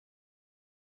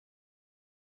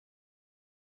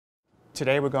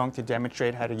Today we're going to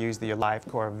demonstrate how to use the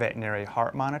AliveCor Veterinary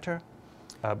Heart Monitor.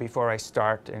 Before I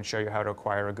start and show you how to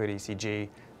acquire a good ECG,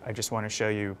 I just want to show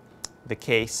you the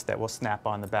case that will snap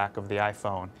on the back of the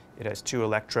iPhone. It has two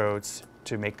electrodes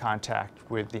to make contact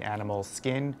with the animal's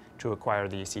skin to acquire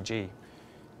the ECG.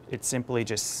 It simply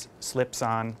just slips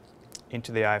on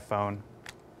into the iPhone,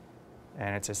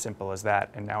 and it's as simple as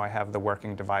that. And now I have the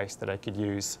working device that I could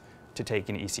use to take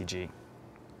an ECG.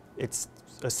 It's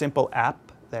a simple app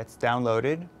that's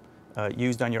downloaded,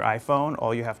 used on your iPhone.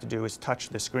 All you have to do is touch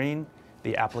the screen.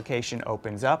 The application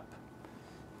opens up.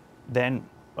 Then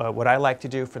what I like to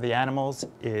do for the animals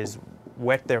is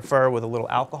wet their fur with a little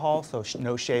alcohol, so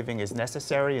no shaving is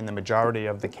necessary in the majority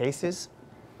of the cases.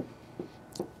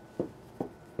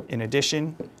 In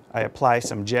addition, I apply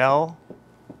some gel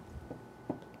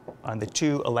on the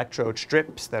two electrode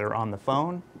strips that are on the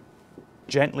phone.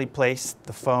 Gently place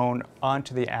the phone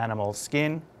onto the animal's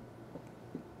skin,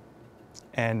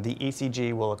 and the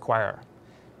ECG will acquire.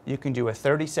 You can do a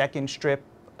 30-second strip,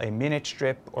 a minute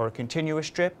strip, or a continuous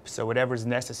strip, so whatever's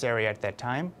necessary at that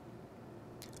time.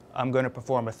 I'm going to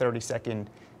perform a 30-second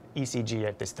ECG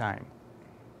at this time.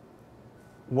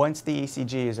 Once the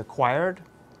ECG is acquired,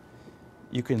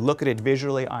 you can look at it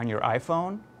visually on your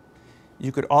iPhone.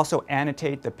 You could also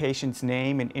annotate the patient's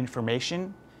name and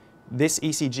information. This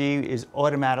ECG is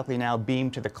automatically now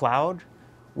beamed to the cloud,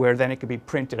 where then it could be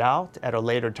printed out at a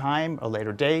later time, a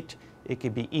later date. It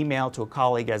could be emailed to a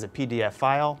colleague as a PDF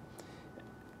file,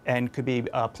 and could be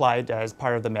applied as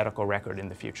part of the medical record in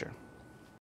the future.